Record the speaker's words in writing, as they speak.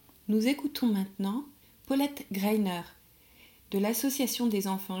Nous écoutons maintenant Paulette Greiner de l'Association des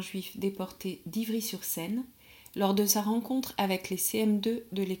enfants juifs déportés d'Ivry-sur-Seine lors de sa rencontre avec les CM2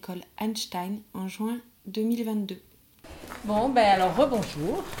 de l'école Einstein en juin 2022. Bon, alors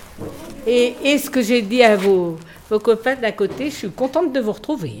rebonjour. Et ce que j'ai dit à vos copains d'à côté, je suis contente de vous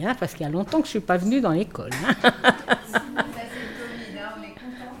retrouver, parce qu'il y a longtemps que je ne suis pas venue dans l'école.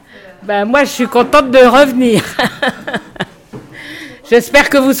 Moi, je suis contente de revenir. J'espère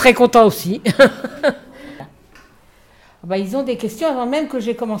que vous serez contents aussi. Ils ont des questions avant même que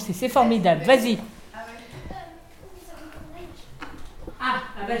j'ai commencé. C'est formidable. Vas-y.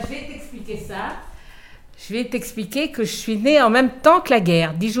 Je vais t'expliquer ça. Je vais t'expliquer que je suis née en même temps que la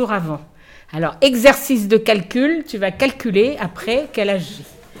guerre, 10 jours avant. Alors, exercice de calcul, tu vas calculer après quel âge j'ai.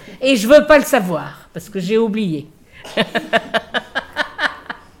 Et je ne veux pas le savoir, parce que j'ai oublié.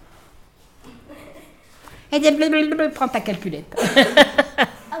 Prends ta calculette.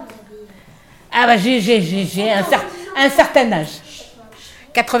 J'ai un certain âge.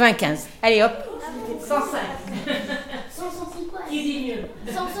 95. Allez hop. 105. 100 quoi? Qui dit mieux?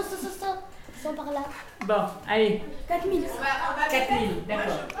 100 par là. Bon, allez. 4000. 4000, d'accord.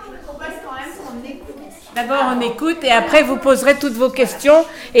 Je propose quand même qu'on écoute. D'abord, on écoute et après, vous poserez toutes vos questions.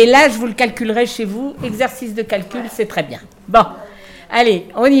 Et là, je vous le calculerai chez vous. Exercice de calcul, c'est très bien. Bon, allez,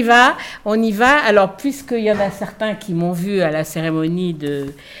 on y va. Alors, puisqu'il y en a certains qui m'ont vu à la cérémonie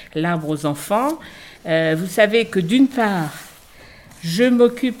de l'arbre aux enfants, vous savez que d'une part, je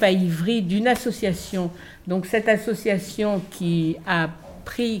m'occupe à Ivry d'une association. Donc, cette association qui a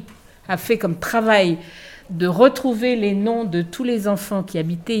fait comme travail de retrouver les noms de tous les enfants qui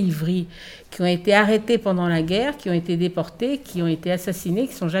habitaient Ivry, qui ont été arrêtés pendant la guerre, qui ont été déportés, qui ont été assassinés,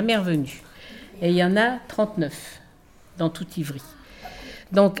 qui ne sont jamais revenus. Et il y en a 39 dans tout Ivry.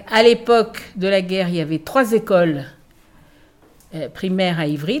 Donc, à l'époque de la guerre, il y avait 3 écoles primaires à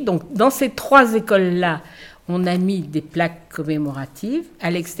Ivry. Donc, dans ces 3 écoles-là, on a mis des plaques commémoratives. À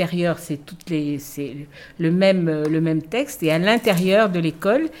l'extérieur, c'est le même texte. Et à l'intérieur de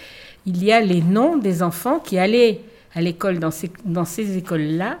l'école, il y a les noms des enfants qui allaient à l'école dans ces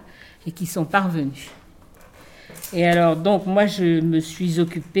écoles-là et qui sont parvenus. Et alors, donc, moi, je me suis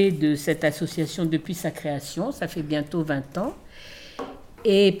occupée de cette association depuis sa création. Ça fait bientôt 20 ans.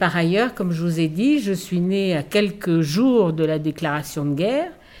 Et par ailleurs, comme je vous ai dit, je suis née à quelques jours de la déclaration de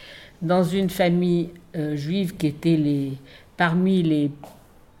guerre dans une famille juive qui était parmi les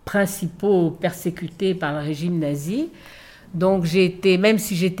principaux persécutés par le régime nazi. Donc même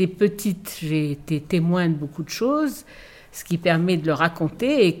si j'étais petite, j'ai été témoin de beaucoup de choses, ce qui permet de le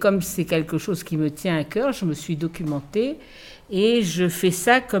raconter. Et comme c'est quelque chose qui me tient à cœur, je me suis documentée et je fais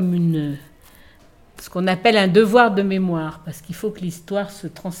ça comme ce qu'on appelle un devoir de mémoire, parce qu'il faut que l'histoire se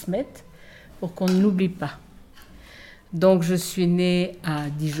transmette pour qu'on ne l'oublie pas. Donc je suis née à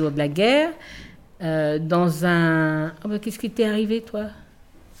 10 jours de la guerre, dans un... qu'est-ce qui t'est arrivé, toi?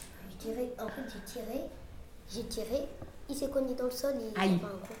 J'ai tiré, il s'est cogné dans le sol et il n'a pas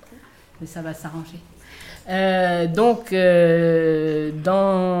compris. Mais ça va s'arranger.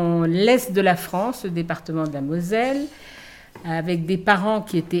 Dans l'est de la France, le département de la Moselle, avec des parents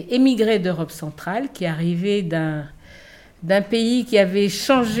qui étaient émigrés d'Europe centrale, qui arrivaient d'un pays qui avait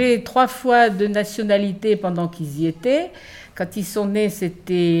changé 3 fois de nationalité pendant qu'ils y étaient. Quand ils sont nés,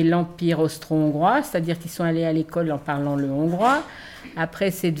 c'était l'Empire austro-hongrois, c'est-à-dire qu'ils sont allés à l'école en parlant le hongrois. Après,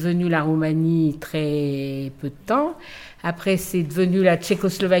 c'est devenu la Roumanie très peu de temps. Après, c'est devenu la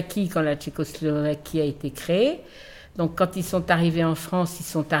Tchécoslovaquie quand la Tchécoslovaquie a été créée. Donc, quand ils sont arrivés en France, ils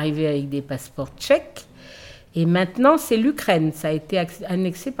sont arrivés avec des passeports tchèques. Et maintenant, c'est l'Ukraine. Ça a été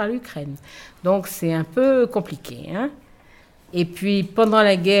annexé par l'Ukraine. Donc, c'est un peu compliqué, Et puis, pendant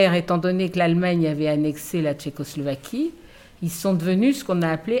la guerre, étant donné que l'Allemagne avait annexé la Tchécoslovaquie, ils sont devenus ce qu'on a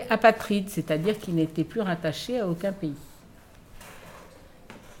appelé apatrides, c'est-à-dire qu'ils n'étaient plus rattachés à aucun pays.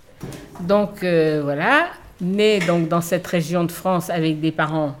 Donc, voilà, né donc, dans cette région de France avec des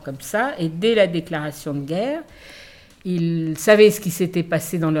parents comme ça, et dès la déclaration de guerre, ils savaient ce qui s'était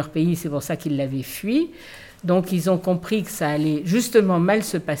passé dans leur pays, c'est pour ça qu'ils l'avaient fui. Donc, ils ont compris que ça allait justement mal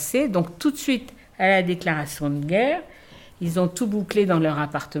se passer. Donc, tout de suite, à la déclaration de guerre, ils ont tout bouclé dans leur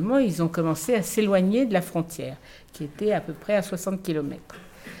appartement. Ils ont commencé à s'éloigner de la frontière, qui était à peu près à 60 km.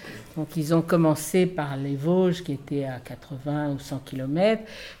 Donc, ils ont commencé par les Vosges, qui étaient à 80 ou 100 km,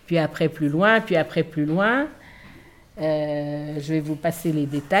 puis après plus loin, Je vais vous passer les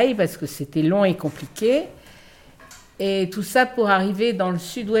détails parce que c'était long et compliqué. Et tout ça pour arriver dans le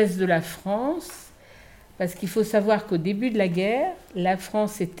sud-ouest de la France, parce qu'il faut savoir qu'au début de la guerre, la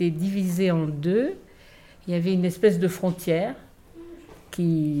France était divisée en deux. Il y avait une espèce de frontière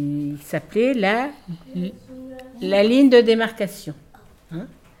qui s'appelait la ligne de démarcation.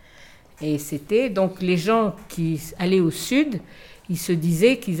 Et c'était donc les gens qui allaient au sud, ils se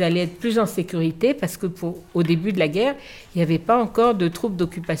disaient qu'ils allaient être plus en sécurité parce qu'au début de la guerre, il n'y avait pas encore de troupes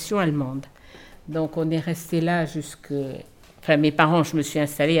d'occupation allemandes. Donc on est resté là Enfin, mes parents, je me suis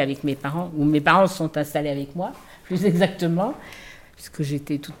installée avec mes parents, ou mes parents se sont installés avec moi, plus exactement, puisque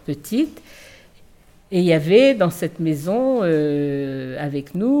j'étais toute petite. Et il y avait dans cette maison,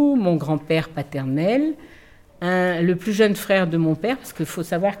 avec nous, mon grand-père paternel, le plus jeune frère de mon père, parce qu'il faut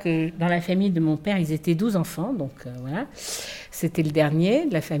savoir que dans la famille de mon père, ils étaient 12 enfants, donc voilà. C'était le dernier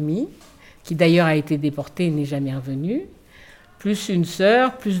de la famille, qui d'ailleurs a été déporté et n'est jamais revenu. Plus une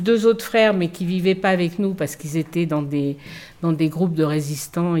sœur, plus 2 autres frères, mais qui ne vivaient pas avec nous parce qu'ils étaient dans des groupes de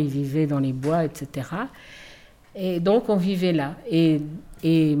résistants, ils vivaient dans les bois, etc. Et donc on vivait là. Et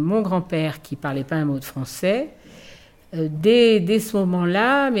mon grand-père, qui ne parlait pas un mot de français, dès ce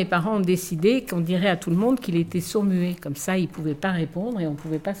moment-là, mes parents ont décidé qu'on dirait à tout le monde qu'il était sourd-muet. Comme ça, il ne pouvait pas répondre et on ne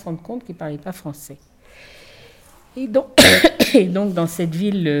pouvait pas se rendre compte qu'il ne parlait pas français. Et donc dans cette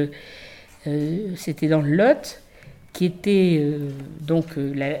ville, c'était dans le Lot, qui était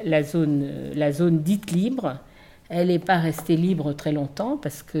la zone dite libre. Elle n'est pas restée libre très longtemps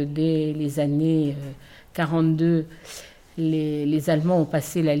parce que dès les années 42, les Allemands ont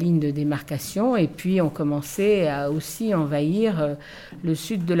passé la ligne de démarcation et puis ont commencé à aussi envahir le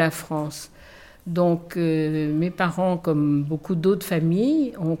sud de la France. Donc mes parents, comme beaucoup d'autres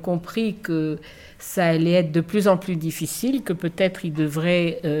familles, ont compris que ça allait être de plus en plus difficile, que peut-être ils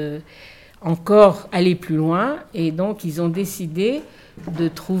devraient encore aller plus loin, et donc ils ont décidé de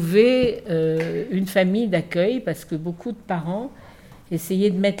trouver une famille d'accueil parce que beaucoup de parents essayaient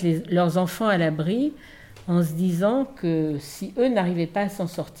de mettre leurs enfants à l'abri en se disant que si eux n'arrivaient pas à s'en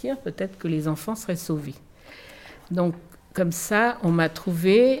sortir, peut-être que les enfants seraient sauvés. Donc comme ça, on m'a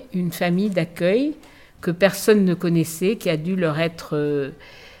trouvé une famille d'accueil que personne ne connaissait, qui a dû leur être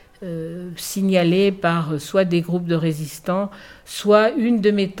signalée par soit des groupes de résistants, soit une de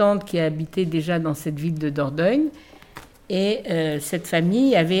mes tantes qui habitait déjà dans cette ville de Dordogne. Et cette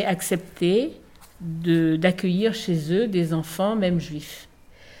famille avait accepté d'accueillir chez eux des enfants, même juifs.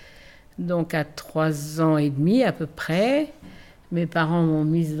 Donc à 3 ans et demi à peu près, mes parents m'ont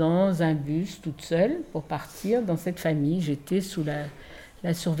mise dans un bus toute seule pour partir dans cette famille. J'étais sous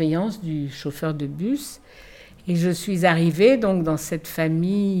la surveillance du chauffeur de bus. Et je suis arrivée donc dans cette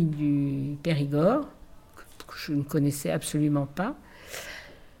famille du Périgord, que je ne connaissais absolument pas,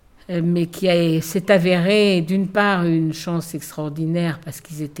 mais qui s'est avérée d'une part une chance extraordinaire parce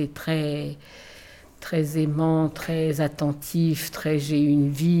qu'ils étaient très, très aimants, très attentifs, j'ai eu une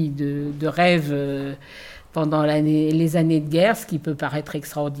vie de rêve pendant les années de guerre, ce qui peut paraître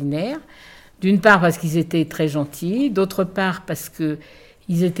extraordinaire. D'une part parce qu'ils étaient très gentils, d'autre part parce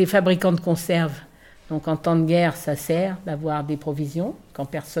qu'ils étaient fabricants de conserves. Donc en temps de guerre, ça sert d'avoir des provisions quand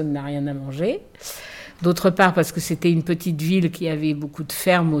personne n'a rien à manger. D'autre part, parce que c'était une petite ville qui avait beaucoup de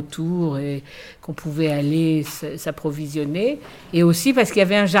fermes autour et qu'on pouvait aller s'approvisionner. Et aussi parce qu'il y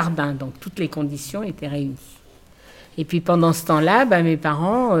avait un jardin, donc toutes les conditions étaient réunies. Et puis pendant ce temps-là, mes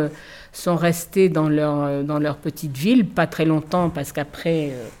parents sont restés dans leur petite ville, pas très longtemps, parce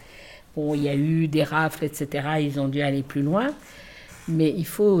qu'après, il y a eu des rafles, etc. Ils ont dû aller plus loin. Mais il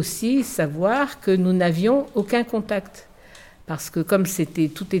faut aussi savoir que nous n'avions aucun contact. Parce que comme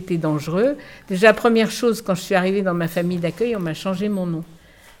tout était dangereux, déjà la première chose, quand je suis arrivée dans ma famille d'accueil, on m'a changé mon nom.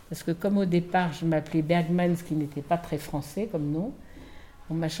 Parce que comme au départ, je m'appelais Bergman, ce qui n'était pas très français comme nom,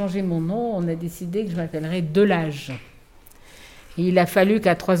 on m'a changé mon nom, on a décidé que je m'appellerais Delage. Et il a fallu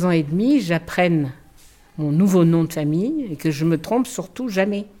qu'à 3 ans et demi, j'apprenne mon nouveau nom de famille et que je me trompe surtout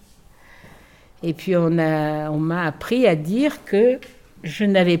jamais. Et puis on m'a appris à dire que je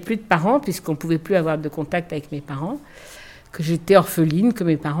n'avais plus de parents, puisqu'on ne pouvait plus avoir de contact avec mes parents, que j'étais orpheline, que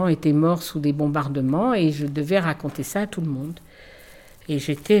mes parents étaient morts sous des bombardements, et je devais raconter ça à tout le monde. Et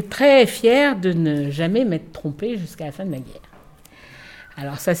j'étais très fière de ne jamais m'être trompée jusqu'à la fin de la guerre.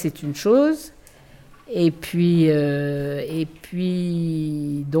 Alors ça, c'est une chose. Et puis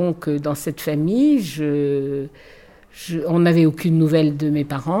donc, dans cette famille, on n'avait aucune nouvelle de mes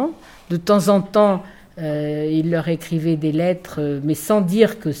parents. De temps en temps, ils leur écrivaient des lettres, mais sans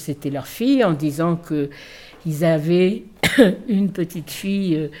dire que c'était leur fille, en disant qu'ils avaient une petite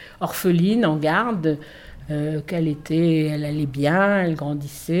fille orpheline en garde, elle allait bien, elle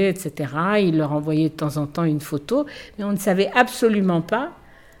grandissait, etc. Ils leur envoyaient de temps en temps une photo, mais on ne savait absolument pas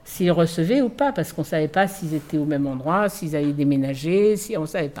s'ils recevaient ou pas, parce qu'on ne savait pas s'ils étaient au même endroit, s'ils avaient déménagé, on ne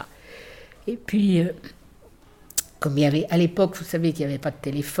savait pas. Et puis, comme il y avait, à l'époque, vous savez qu'il n'y avait pas de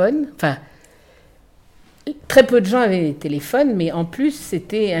téléphone, enfin, très peu de gens avaient des téléphones, mais en plus,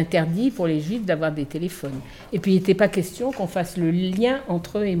 c'était interdit pour les Juifs d'avoir des téléphones. Et puis, il n'était pas question qu'on fasse le lien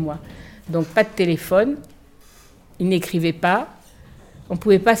entre eux et moi. Donc pas de téléphone, ils n'écrivaient pas, on ne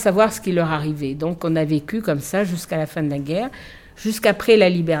pouvait pas savoir ce qui leur arrivait. Donc on a vécu comme ça jusqu'à la fin de la guerre, jusqu'après la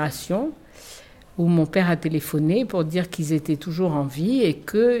libération, où mon père a téléphoné pour dire qu'ils étaient toujours en vie et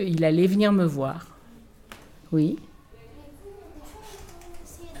qu'il allait venir me voir. Oui.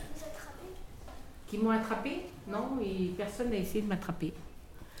 Qui m'ont attrapé? Non, et personne n'a essayé de m'attraper.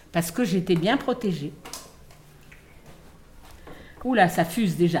 Parce que j'étais bien protégée. Oula, ça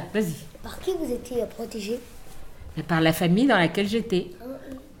fuse déjà, vas-y. Par qui vous étiez protégé? Par la famille dans laquelle j'étais.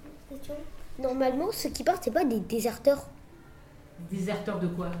 Normalement, ceux qui partent, c'est pas des déserteurs. Déserteurs de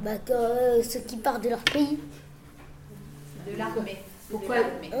quoi? Ceux qui partent de leur pays. De l'armée. Pourquoi?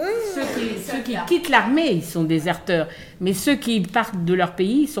 Ceux qui quittent l'armée, ils sont déserteurs. Mais ceux qui partent de leur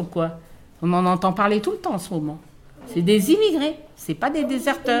pays, ils sont quoi? On en entend parler tout le temps en ce moment. C'est des immigrés, c'est pas des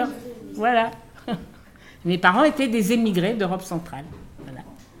déserteurs. Voilà. Mes parents étaient des émigrés d'Europe centrale. Voilà.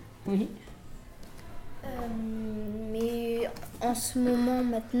 Oui. Mais en ce moment,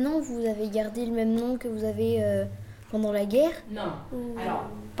 maintenant, vous avez gardé le même nom que vous avez pendant la guerre? Non. Alors,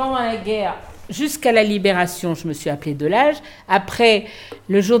 pendant la guerre, jusqu'à la libération, je me suis appelée Delage. Après,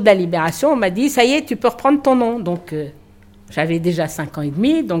 le jour de la libération, on m'a dit, ça y est, tu peux reprendre ton nom. Donc, j'avais déjà 5 ans et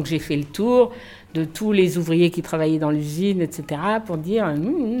demi, donc j'ai fait le tour de tous les ouvriers qui travaillaient dans l'usine, etc., pour dire,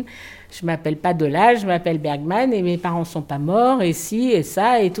 je m'appelle pas Delage, je m'appelle Bergman, et mes parents sont pas morts, et ci, et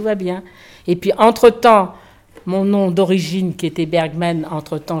ça, et tout va bien. Et puis, entre-temps, mon nom d'origine, qui était Bergman,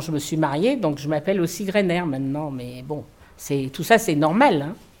 entre-temps, je me suis mariée, donc je m'appelle aussi Greiner maintenant, mais bon, tout ça, c'est normal,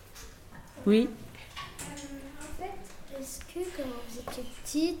 hein. Oui. En fait, est-ce que quand vous étiez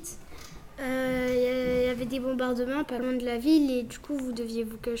petite, il y avait des bombardements pas loin de la ville et du coup vous deviez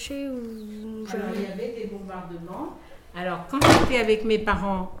vous cacher ou Alors, il y avait des bombardements. Alors, quand j'étais avec mes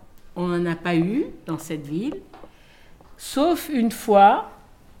parents, on n'en a pas eu dans cette ville, sauf une fois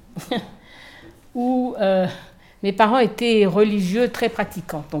où mes parents étaient religieux très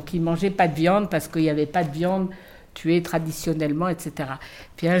pratiquants. Donc, ils ne mangeaient pas de viande parce qu'il n'y avait pas de viande tuée traditionnellement, etc.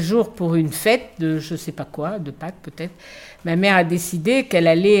 Puis un jour, pour une fête de je ne sais pas quoi, de Pâques peut-être, ma mère a décidé qu'elle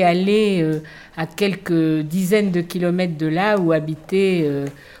allait aller à quelques dizaines de kilomètres de là où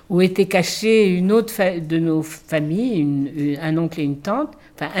était cachée une autre de nos familles, un oncle et une tante,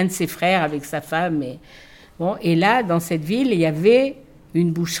 enfin un de ses frères avec sa femme. Et là, dans cette ville, il y avait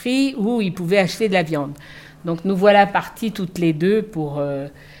une boucherie où ils pouvaient acheter de la viande. Donc nous voilà partis toutes les deux pour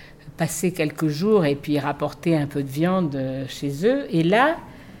passer quelques jours et puis rapporter un peu de viande chez eux. Et là,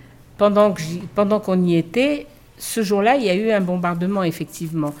 pendant qu'on y était, ce jour-là, il y a eu un bombardement,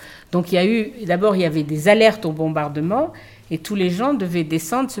 effectivement. Donc d'abord, il y avait des alertes au bombardement et tous les gens devaient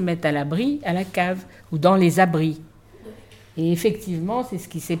descendre, se mettre à l'abri, à la cave ou dans les abris. Et effectivement, c'est ce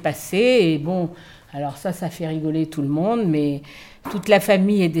qui s'est passé. Et bon, alors ça fait rigoler tout le monde, mais toute la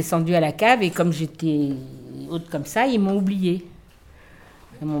famille est descendue à la cave et comme j'étais haute comme ça, ils m'ont oubliée.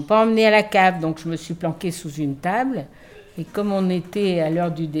 Ils ne m'ont pas emmenée à la cave, donc je me suis planquée sous une table. Et comme on était à l'heure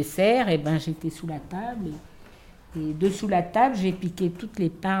du dessert, j'étais sous la table. Et dessous la table, j'ai piqué toutes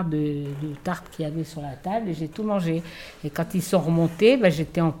les parts de tarte qu'il y avait sur la table et j'ai tout mangé. Et quand ils sont remontés,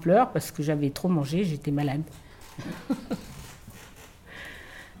 j'étais en pleurs parce que j'avais trop mangé, j'étais malade.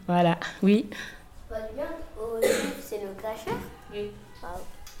 Voilà, oui. C'est le cachée? Oui.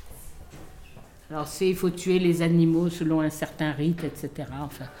 Alors, il faut tuer les animaux selon un certain rite, etc.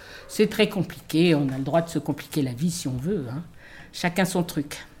 Enfin, c'est très compliqué. On a le droit de se compliquer la vie si on veut. Hein. Chacun son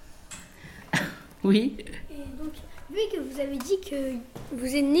truc. Oui. Et donc, vu que vous avez dit que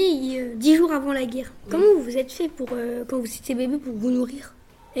vous êtes né 10 jours avant la guerre, comment vous vous êtes fait pour, quand vous étiez bébé pour vous nourrir?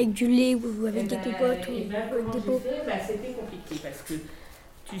 Avec du lait ou avec des compotes ou des pots? C'était compliqué parce que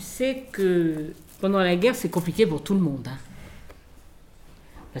tu sais que pendant la guerre, c'est compliqué pour tout le monde. Hein.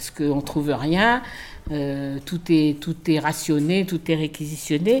 Parce qu'on ne trouve rien, tout est rationné, tout est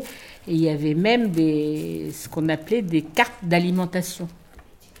réquisitionné. Et il y avait même ce qu'on appelait des cartes d'alimentation.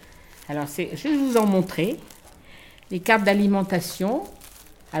 Alors, je vais vous en montrer. Les cartes d'alimentation,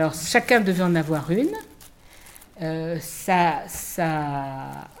 alors chacun devait en avoir une. Ça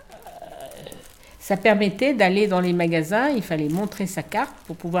permettait d'aller dans les magasins, il fallait montrer sa carte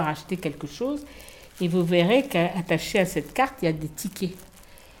pour pouvoir acheter quelque chose. Et vous verrez qu'attaché à cette carte, il y a des tickets.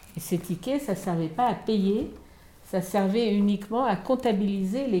 Et ces tickets, ça ne servait pas à payer, ça servait uniquement à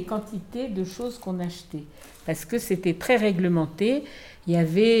comptabiliser les quantités de choses qu'on achetait. Parce que c'était très réglementé. Il y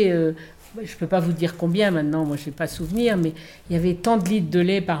avait, je ne peux pas vous dire combien maintenant, moi je n'ai pas souvenir, mais il y avait tant de litres de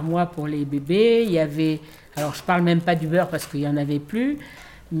lait par mois pour les bébés. Il y avait, alors je ne parle même pas du beurre parce qu'il n'y en avait plus,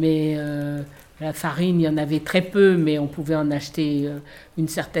 mais la farine, il y en avait très peu, mais on pouvait en acheter une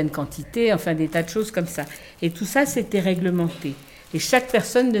certaine quantité, enfin des tas de choses comme ça. Et tout ça, c'était réglementé. Et chaque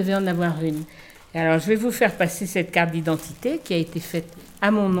personne devait en avoir une. Et alors, je vais vous faire passer cette carte d'identité qui a été faite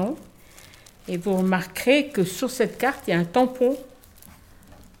à mon nom. Et vous remarquerez que sur cette carte, il y a un tampon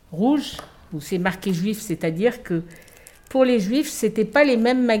rouge où c'est marqué juif, c'est-à-dire que pour les juifs, ce n'étaient pas les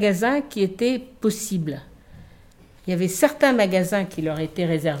mêmes magasins qui étaient possibles. Il y avait certains magasins qui leur étaient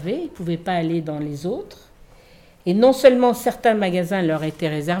réservés, ils ne pouvaient pas aller dans les autres. Et non seulement certains magasins leur étaient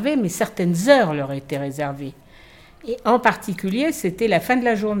réservés, mais certaines heures leur étaient réservées. Et en particulier, c'était la fin de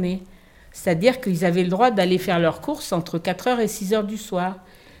la journée. C'est-à-dire qu'ils avaient le droit d'aller faire leurs courses entre 4h et 6h du soir.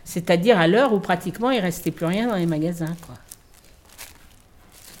 C'est-à-dire à l'heure où pratiquement il ne restait plus rien dans les magasins, quoi.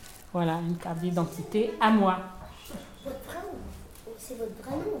 Voilà, une carte d'identité à moi. Votre vrai nom, c'est votre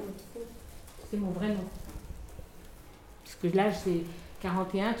vrai nom ou votre faux? C'est mon vrai nom. Parce que là, c'est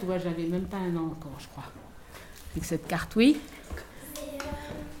 41, tu vois, j'avais même pas un an encore, je crois. Avec cette carte, oui.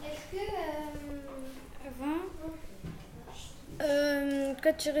 Est-ce que avant,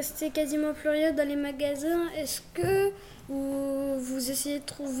 quand tu restais quasiment plus rien dans les magasins, est-ce que vous essayez de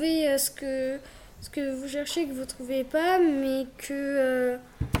trouver ce que vous cherchez que vous ne trouvez pas, mais que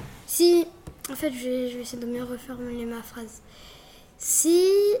si, en fait, je vais essayer de mieux reformuler ma phrase. Si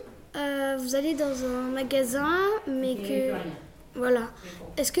vous allez dans un magasin, mais que voilà,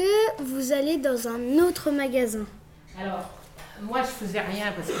 est-ce que vous allez dans un autre magasin? Alors, moi, je faisais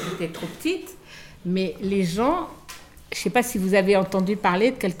rien parce que j'étais trop petite, mais les gens, je ne sais pas si vous avez entendu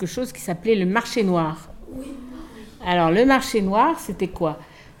parler de quelque chose qui s'appelait le marché noir. Oui. Alors, le marché noir, c'était quoi?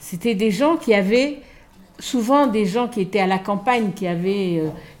 C'était des gens qui avaient, souvent des gens qui étaient à la campagne,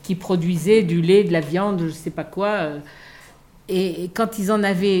 qui produisaient du lait, de la viande, je ne sais pas quoi, et quand ils en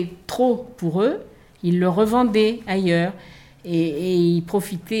avaient trop pour eux, ils le revendaient ailleurs. Et ils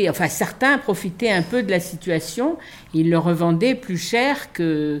profitaient, enfin certains profitaient un peu de la situation, ils le revendaient plus cher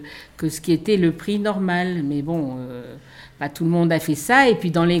que ce qui était le prix normal. Mais bon, pas tout le monde a fait ça. Et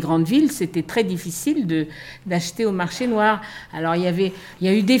puis dans les grandes villes, c'était très difficile d'acheter au marché noir. Alors il y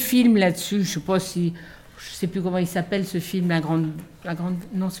a eu des films là-dessus. Je sais plus comment il s'appelle ce film,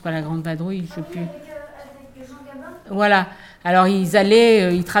 non, c'est pas la Grande Vadrouille, je sais plus. Avec Jean Gabin. Voilà. Alors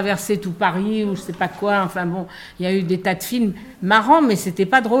ils traversaient tout Paris ou je sais pas quoi. Enfin bon, il y a eu des tas de films marrants, mais c'était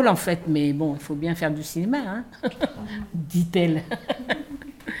pas drôle en fait. Mais bon, il faut bien faire du cinéma, hein, dit-elle.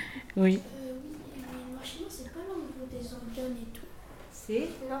 Oui. Le marché noir, c'est pas là au niveau des organes et tout. C'est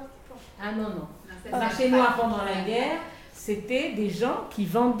Non. Ah non. Le marché noir pendant la guerre, c'était des gens qui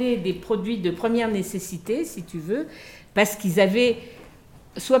vendaient des produits de première nécessité, si tu veux, parce qu'ils avaient...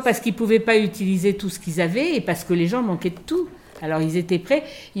 Soit parce qu'ils ne pouvaient pas utiliser tout ce qu'ils avaient, et parce que les gens manquaient de tout. Alors ils étaient prêts.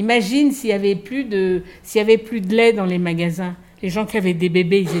 Imagine s'il n'y avait plus de lait dans les magasins. Les gens qui avaient des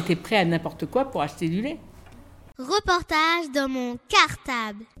bébés, ils étaient prêts à n'importe quoi pour acheter du lait. Reportage dans mon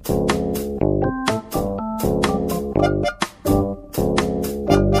cartable.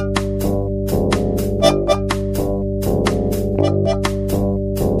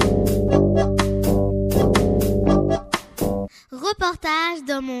 Reportage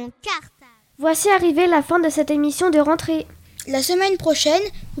dans mon cartable. Voici arrivé la fin de cette émission de rentrée. La semaine prochaine,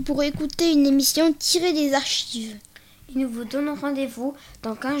 vous pourrez écouter une émission tirée des archives. Et nous vous donnons rendez-vous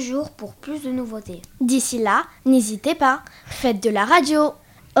dans 15 jours pour plus de nouveautés. D'ici là, n'hésitez pas, faites de la radio.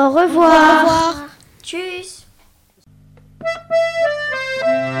 Au revoir. Au revoir. Tchuss.